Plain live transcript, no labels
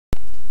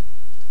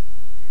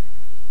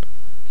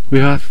We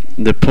have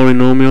the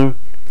polynomial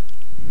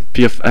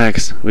p of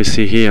x we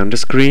see here on the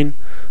screen,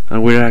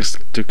 and we're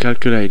asked to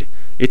calculate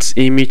its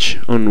image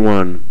on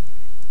 1,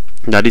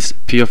 that is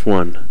p of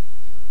 1.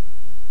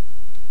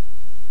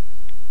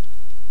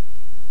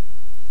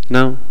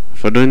 Now,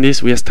 for doing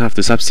this, we just have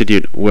to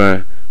substitute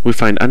where we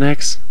find an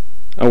x,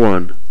 a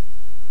 1.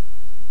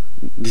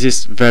 This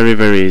is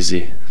very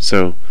easy.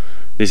 So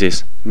this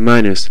is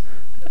minus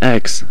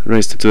x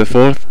raised to the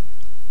 4th.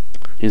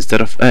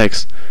 Instead of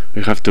x,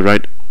 we have to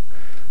write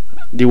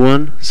the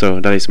 1, so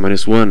that is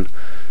minus 1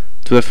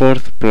 to the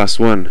 4th plus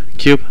 1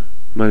 cube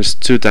minus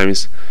 2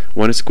 times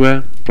 1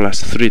 square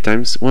plus 3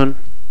 times 1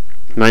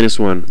 minus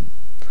 1.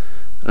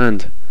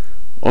 And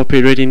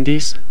operating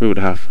this, we would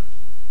have,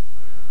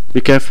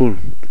 be careful,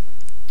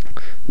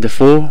 the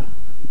 4,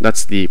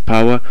 that's the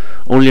power,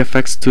 only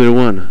affects to the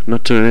 1,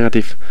 not to the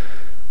negative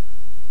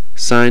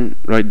sign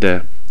right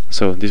there.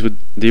 So this would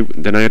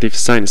the negative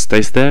sign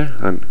stays there,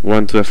 and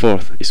 1 to the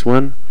 4th is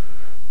 1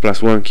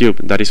 plus 1 cube,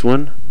 that is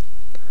 1.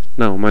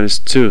 Now minus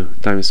 2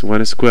 times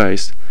 1 square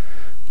is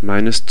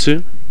minus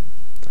 2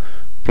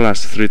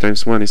 plus 3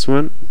 times 1 is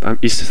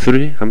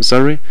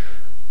 3,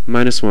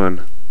 minus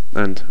 1.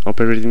 And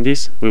operating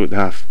this, we would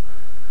have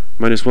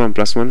minus 1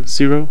 plus 1,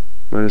 0,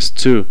 minus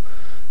 2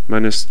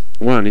 minus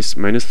 1 is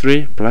minus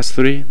 3 plus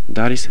 3,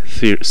 that is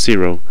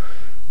 0.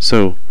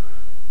 So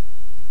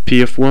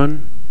p of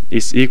 1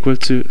 is equal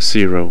to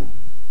 0.